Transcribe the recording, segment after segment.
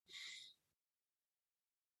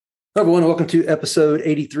Hello, everyone. Welcome to episode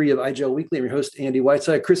 83 of IGEL Weekly. I'm your host, Andy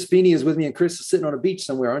Whiteside. Chris Feeney is with me, and Chris is sitting on a beach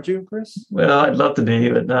somewhere, aren't you, Chris? Well, I'd love to be,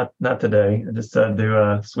 but not today. I just had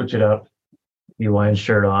to switch it up, Hawaiian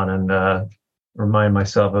shirt on, and remind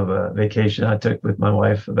myself of a vacation I took with my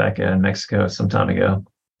wife back in Mexico some time ago.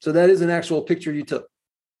 So that is an actual picture you took.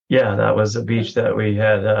 Yeah, that was a beach that we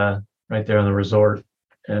had right there on the resort,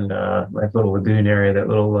 and like little lagoon area. That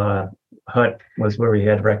little hut was where we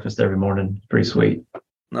had breakfast every morning. Pretty sweet.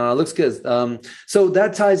 Looks good. So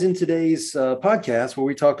that ties in today's podcast where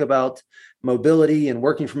we talk about mobility and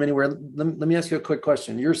working from anywhere. Let me ask you a quick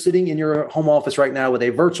question. You're sitting in your home office right now with a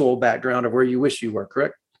virtual background of where you wish you were,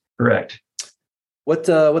 correct? Correct. What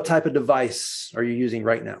type of device are you using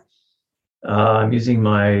right now? I'm using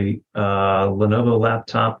my Lenovo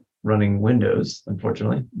laptop running Windows,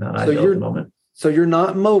 unfortunately. Not ideal at the moment. So you're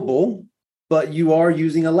not mobile, but you are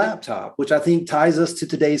using a laptop, which I think ties us to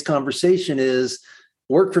today's conversation is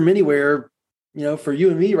work from anywhere, for you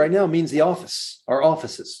and me right now means the office, our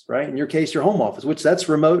offices, right? In your case, your home office, which that's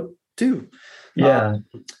remote too. Yeah.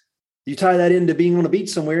 You tie that into being on a beach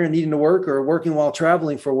somewhere and needing to work or working while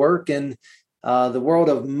traveling for work. And the world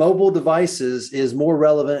of mobile devices is more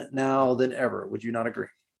relevant now than ever. Would you not agree?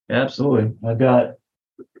 Absolutely. My daughter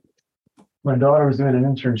was doing an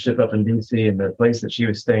internship up in DC, and the place that she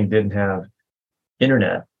was staying didn't have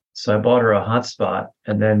internet. So I bought her a hotspot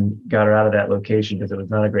and then got her out of that location because it was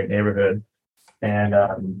not a great neighborhood. And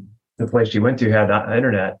the place she went to had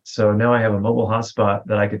internet. So now I have a mobile hotspot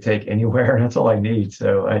that I could take anywhere. And that's all I need.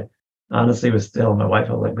 So I honestly was telling my wife,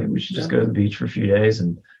 I was like, maybe we should just go to the beach for a few days.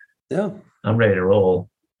 And I'm ready to roll.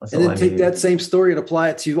 That's and then take that same story and apply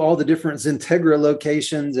it to all the different Zentegra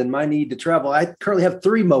locations and my need to travel. I currently have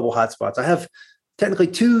 3 mobile hotspots. I have technically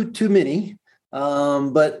too many.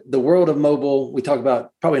 But the world of mobile, we talk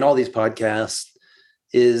about probably in all these podcasts,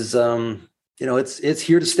 is it's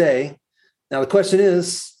here to stay. Now the question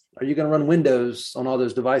is, are you going to run Windows on all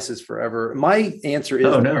those devices forever? My answer is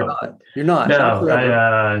no. You're not. No,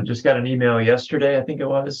 I just got an email yesterday, I think it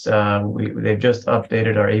was. They've just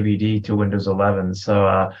updated our AVD to Windows 11.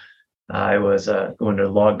 So I was going to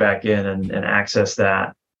log back in and access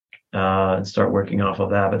that and start working off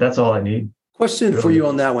of that. But that's all I need. Question for you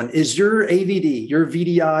on that one. Is your AVD, your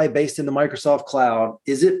VDI based in the Microsoft cloud,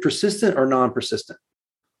 is it persistent or non-persistent?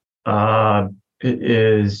 It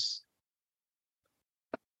is,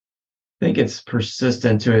 I think it's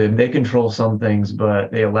persistent to it. They control some things,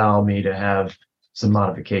 but they allow me to have some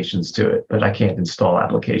modifications to it, but I can't install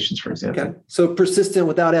applications, for example. Okay. So persistent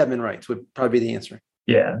without admin rights would probably be the answer.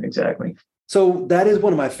 Yeah, exactly. So that is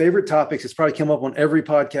one of my favorite topics. It's probably come up on every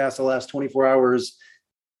podcast the last 24 hours.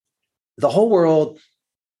 The whole world,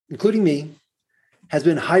 including me, has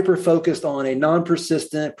been hyper-focused on a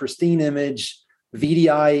non-persistent, pristine image,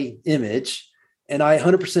 VDI image. And I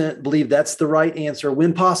 100% believe that's the right answer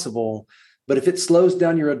when possible. But if it slows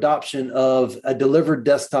down your adoption of a delivered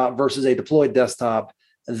desktop versus a deployed desktop,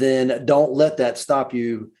 then don't let that stop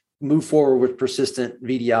you. Move forward with persistent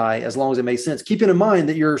VDI as long as it makes sense. Keeping in mind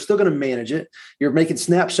that you're still going to manage it. You're making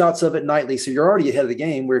snapshots of it nightly. So you're already ahead of the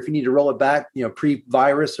game where if you need to roll it back,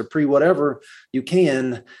 pre-virus or pre-whatever, you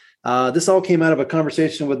can. This all came out of a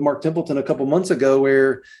conversation with Mark Templeton a couple months ago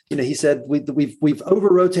where, he said we've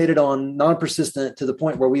over-rotated on non-persistent to the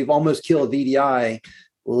point where we've almost killed VDI.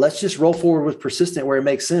 Let's just roll forward with persistent where it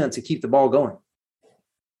makes sense and keep the ball going.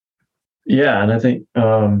 Yeah, and I think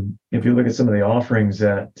if you look at some of the offerings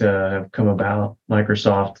that have come about,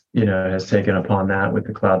 Microsoft, has taken upon that with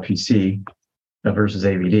the Cloud PC versus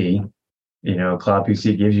AVD. Cloud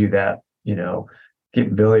PC gives you that,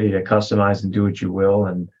 capability to customize and do what you will,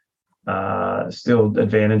 and still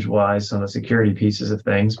advantage-wise on the security pieces of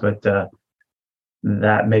things, but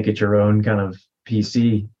that make it your own kind of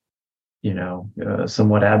PC,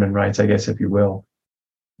 somewhat admin rights, I guess, if you will.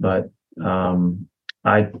 But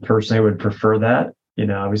I personally would prefer that,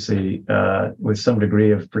 obviously with some degree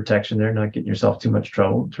of protection there, not getting yourself too much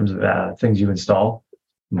trouble in terms of things you install.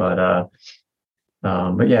 But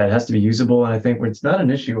yeah, it has to be usable. And I think it's not an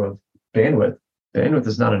issue of bandwidth. Bandwidth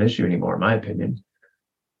is not an issue anymore, in my opinion.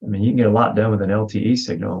 I mean, you can get a lot done with an LTE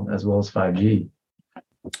signal as well as 5G.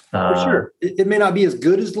 For sure. It may not be as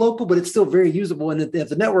good as local, but it's still very usable. And if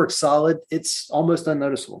the network's solid, it's almost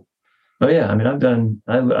unnoticeable. Oh yeah. I mean, I've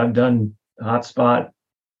done hotspot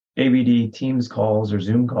AVD Teams calls or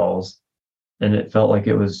Zoom calls, and it felt like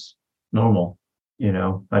it was normal.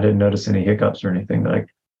 I didn't notice any hiccups or anything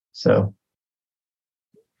so.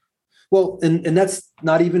 Well, and that's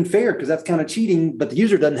not even fair because that's kind of cheating, but the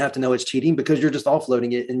user doesn't have to know it's cheating because you're just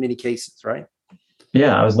offloading it in many cases, right?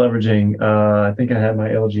 Yeah, I was leveraging, I think I had my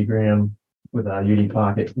LG Gram with a UD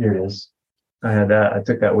Pocket. Here it is. I had that. I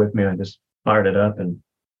took that with me. I just fired it up, and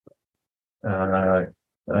I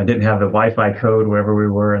didn't have the Wi-Fi code wherever we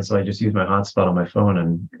were, and so I just used my hotspot on my phone,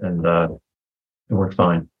 and it worked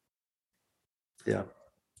fine. Yeah.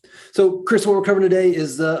 So, Chris, what we're covering today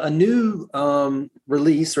is a new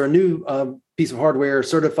release or a new piece of hardware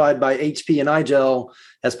certified by HP and IGEL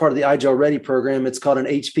as part of the IGEL Ready program. It's called an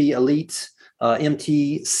HP Elite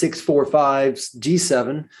MT645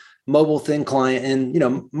 G7 mobile thin client. And, you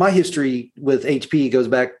know, my history with HP goes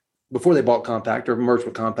back before they bought Compaq or merged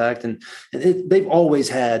with Compaq. And they've always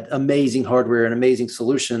had amazing hardware and amazing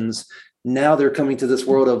solutions. Now they're coming to this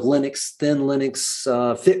world of Linux, thin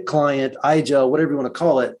Linux, fit client, IGEL, whatever you want to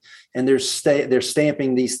call it. And they're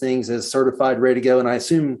stamping these things as certified, ready to go. And I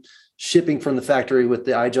assume shipping from the factory with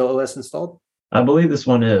the IGEL OS installed? I believe this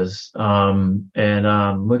one is. And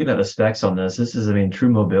looking at the specs on this is, I mean, true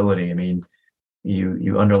mobility. I mean,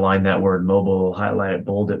 you underline that word mobile, highlight it,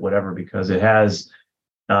 bold it, whatever, because it has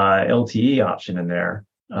LTE option in there,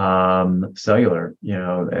 cellular, you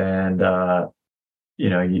know, and you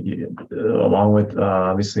know, along with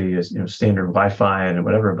obviously, you know, standard Wi-Fi and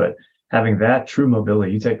whatever, but having that true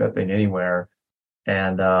mobility, you take that thing anywhere.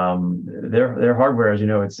 And their hardware, as you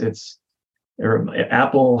know, it's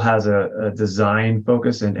Apple has a design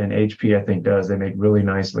focus, and HP, I think, does. They make really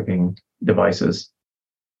nice looking devices.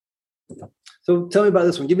 So tell me about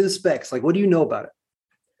this one. Give me the specs. Like, what do you know about it?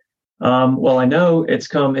 Well, I know it's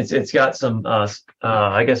got some,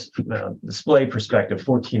 I guess, display perspective,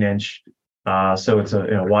 14-inch. So it's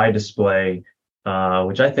a wide display,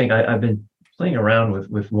 which I think I've been playing around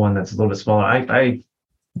with one that's a little bit smaller. I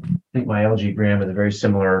think my LG Gram is very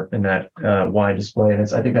similar in that wide display, and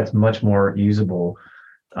I think that's much more usable.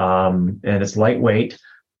 And it's lightweight.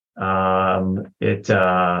 It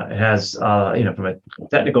has, from a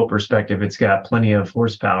technical perspective, it's got plenty of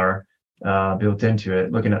horsepower built into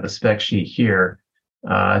it. Looking at the spec sheet here,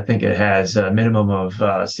 I think it has a minimum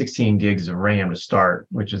of 16 gigs of RAM to start,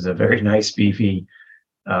 which is a very nice, beefy,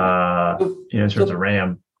 in terms of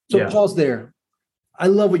RAM. So pause there. I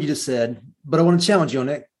love what you just said, but I want to challenge you on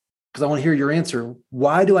it because I want to hear your answer.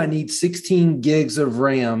 Why do I need 16 gigs of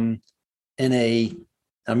RAM in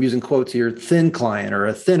I'm using quotes here, thin client or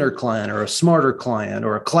a thinner client or a smarter client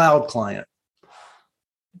or a cloud client?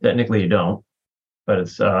 Technically you don't, but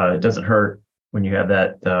it doesn't hurt when you have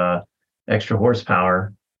that extra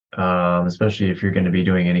horsepower, especially if you're going to be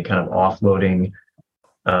doing any kind of offloading,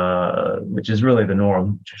 which is really the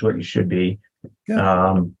norm, which is what you should be.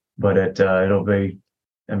 Yeah. But it'll be,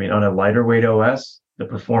 I mean, on a lighter weight OS, the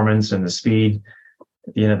performance and the speed,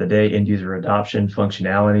 at the end of the day, end user adoption,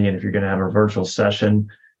 functionality, and if you're going to have a virtual session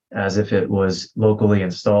as if it was locally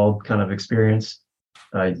installed kind of experience,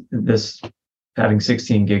 this having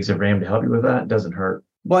 16 gigs of RAM to help you with that doesn't hurt.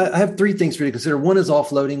 Well, I have three things for you to consider. One is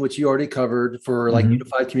offloading, which you already covered for like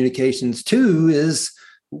unified communications. Two is,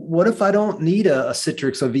 what if I don't need a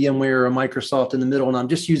Citrix, a VMware, or a Microsoft in the middle, and I'm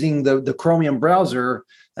just using the Chromium browser?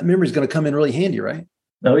 That memory is going to come in really handy, right?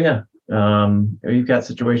 Oh, yeah. You've got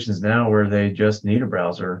situations now where they just need a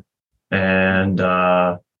browser and,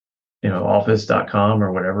 office.com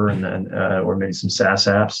or whatever, and then, or maybe some SaaS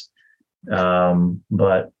apps.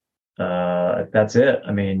 But that's it.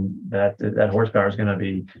 I mean, that horsepower is going to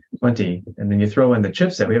be plenty. And then you throw in the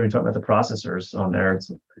chipset. We haven't talked about the processors on there.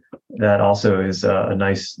 That also is a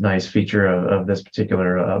nice feature of this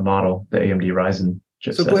particular model, the AMD Ryzen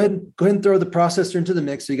chipset. So go ahead and throw the processor into the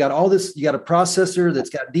mix. So you got all this, you got a processor that's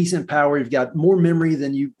got decent power. You've got more memory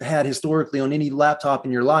than you had historically on any laptop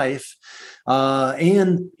in your life.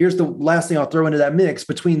 And here's the last thing I'll throw into that mix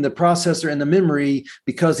between the processor and the memory,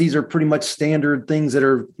 because these are pretty much standard things that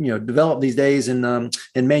are, developed these days and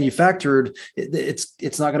manufactured.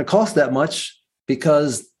 It's not going to cost that much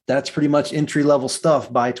because that's pretty much entry level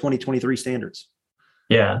stuff by 2023 standards.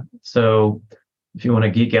 Yeah. So if you want to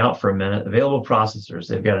geek out for a minute, available processors,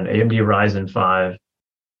 they've got an AMD Ryzen 5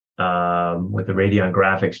 with the Radeon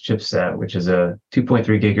graphics chipset, which is a 2.3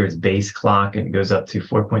 gigahertz base clock, and it goes up to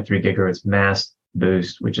 4.3 gigahertz max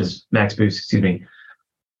boost.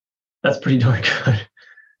 That's pretty darn good.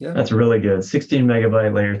 Yeah. That's really good. 16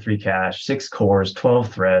 megabyte layer 3 cache, 6 cores,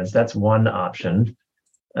 12 threads. That's one option.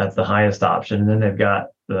 That's the highest option. And then they've got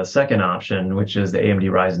the second option, which is the AMD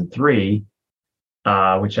Ryzen 3,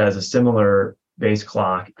 which has a similar base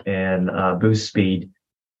clock and boost speed.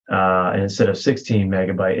 And instead of 16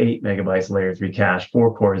 megabyte, 8 megabytes layer 3 cache,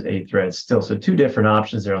 4 cores, 8 threads still. So two different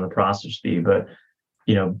options there on the processor speed, but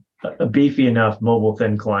a beefy enough mobile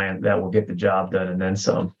thin client that will get the job done and then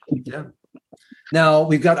some. Yeah. Now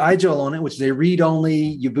we've got IGEL on it, which is a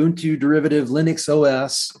read-only Ubuntu derivative Linux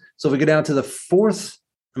OS. So if we go down to the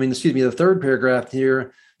third paragraph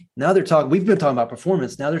here, Now we've been talking about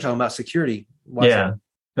performance. Now they're talking about security. Watch Yeah.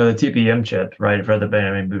 So the TPM chip, right? For the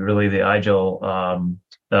I mean, really the IGEL,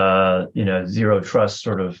 zero trust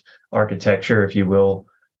sort of architecture, if you will,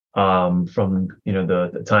 from,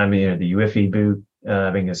 the time, the UEFI boot,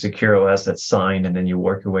 having a secure OS that's signed, and then you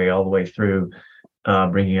work your way all the way through,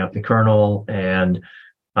 bringing up the kernel and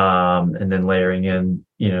then layering in,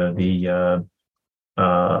 the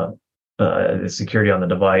security on the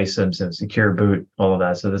device and secure boot, all of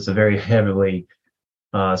that. So that's a very heavily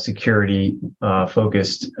security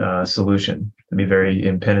focused solution to be very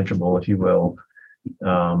impenetrable, if you will,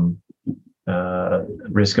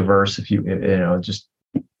 risk averse, if just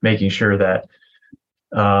making sure that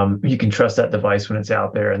you can trust that device when it's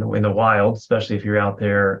out there in the wild, especially if you're out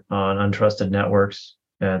there on untrusted networks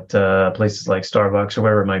at places like Starbucks or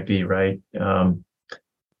wherever it might be, right?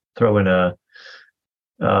 Throw in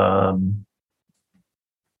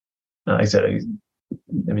like I said,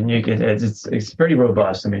 I mean, it's pretty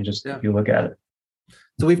robust. I mean, just if you look at it.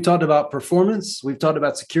 So we've talked about performance, we've talked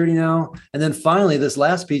about security now, and then finally this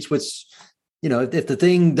last piece, which, if the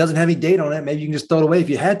thing doesn't have any date on it, maybe you can just throw it away if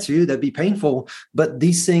you had to. That'd be painful. But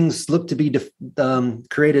these things look to be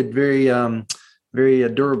created very, very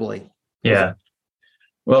durably. Yeah.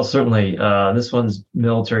 Well, certainly. This one's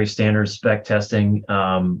military standard spec testing.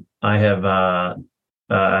 I have a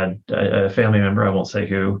family member, I won't say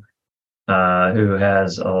who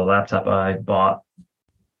has a laptop I bought,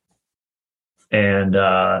 and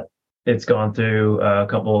it's gone through a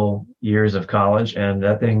couple years of college, and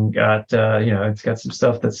that thing got, it's got some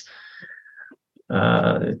stuff that's,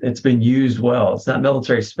 it's been used well. It's not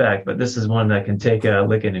military spec, but this is one that can take a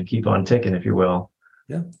licking and keep on ticking, if you will.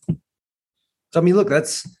 Yeah. So, I mean, look,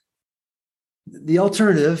 that's the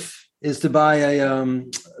alternative is to buy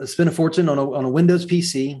spend a fortune on a Windows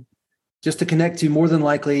PC just to connect to more than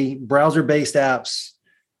likely browser-based apps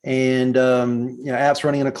and apps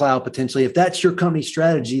running in a cloud potentially. If that's your company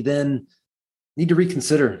strategy, then you need to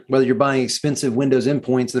reconsider whether you're buying expensive Windows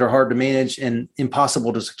endpoints that are hard to manage and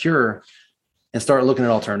impossible to secure, and start looking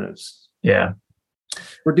at alternatives. Yeah.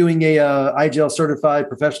 We're doing a IGEL certified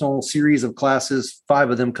professional series of classes,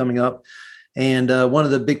 5 of them coming up. And one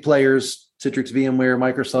of the big players, Citrix, VMware,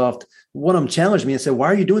 Microsoft, one of them challenged me and said, "Why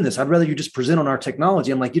are you doing this? I'd rather you just present on our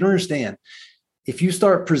technology." I'm like, you don't understand. If you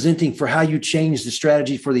start presenting for how you change the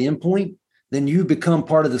strategy for the endpoint, then you become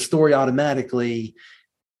part of the story automatically.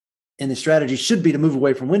 And the strategy should be to move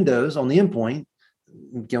away from Windows on the endpoint.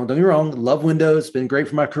 Don't get me wrong, love Windows, it's been great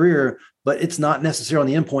for my career, but it's not necessary on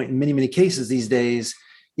the endpoint in many, many cases these days.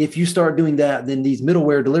 If you start doing that, then these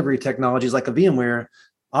middleware delivery technologies like a VMware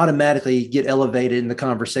automatically get elevated in the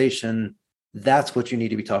conversation. That's what you need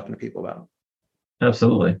to be talking to people about.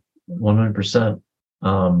 Absolutely. 100%.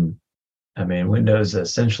 I mean, Windows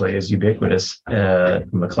essentially is ubiquitous.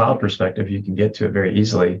 From a cloud perspective, you can get to it very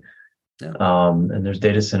easily. Yeah. And there's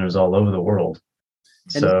data centers all over the world.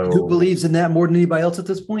 And who believes in that more than anybody else at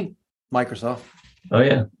this point? Microsoft. Oh,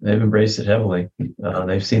 yeah. They've embraced it heavily.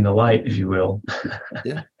 They've seen the light, if you will.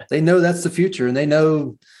 Yeah. They know that's the future, and they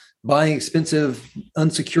know buying expensive,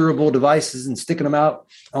 unsecurable devices and sticking them out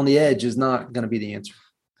on the edge is not going to be the answer.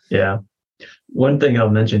 Yeah. One thing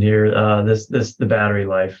I'll mention here, the battery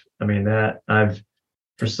life. I mean, that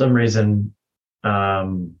for some reason, I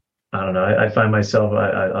don't know. I find myself,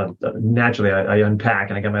 naturally, I unpack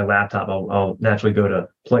and I got my laptop. I'll naturally go to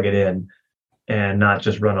plug it in and not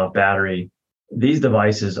just run off battery. These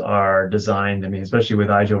devices are designed, I mean, especially with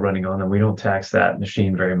IGEL running on them, we don't tax that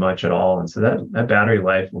machine very much at all. And so that battery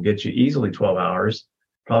life will get you easily 12 hours,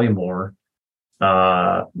 probably more.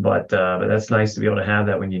 But that's nice to be able to have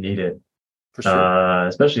that when you need it. For sure.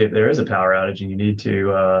 Especially if there is a power outage and you need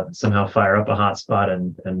to somehow fire up a hotspot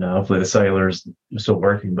and hopefully the cellular is still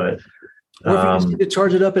working. But or if you just need to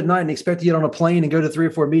charge it up at night and expect to get on a plane and go to 3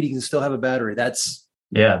 or 4 meetings and still have a battery, that's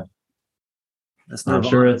I'm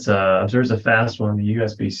sure it's a fast one, the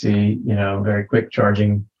USB-C, very quick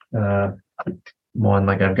charging one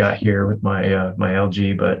like I've got here with my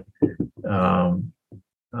LG, but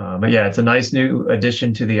yeah, it's a nice new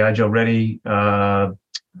addition to the IGEL Ready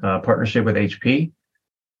partnership with HP.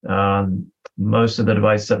 Most of the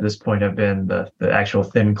devices at this point have been the actual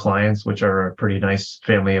thin clients, which are a pretty nice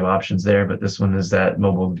family of options there. But this one is that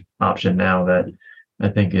mobile option now that I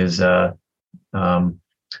think is,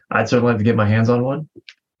 I'd certainly like to get my hands on one.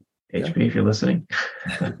 HP, if you're listening.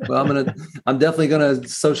 Well, I'm definitely gonna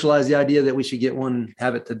socialize the idea that we should get one,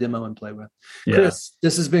 have it to demo and play with. Yeah. Chris,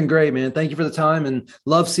 this has been great, man. Thank you for the time, and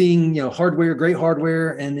love seeing hardware, great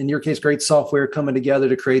hardware, and in your case, great software coming together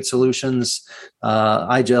to create solutions.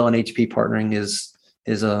 IGEL and HP partnering is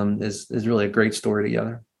really a great story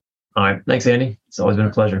together. All right. Thanks, Andy. It's always been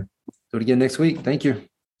a pleasure. Do it again next week. Thank you.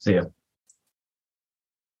 See ya.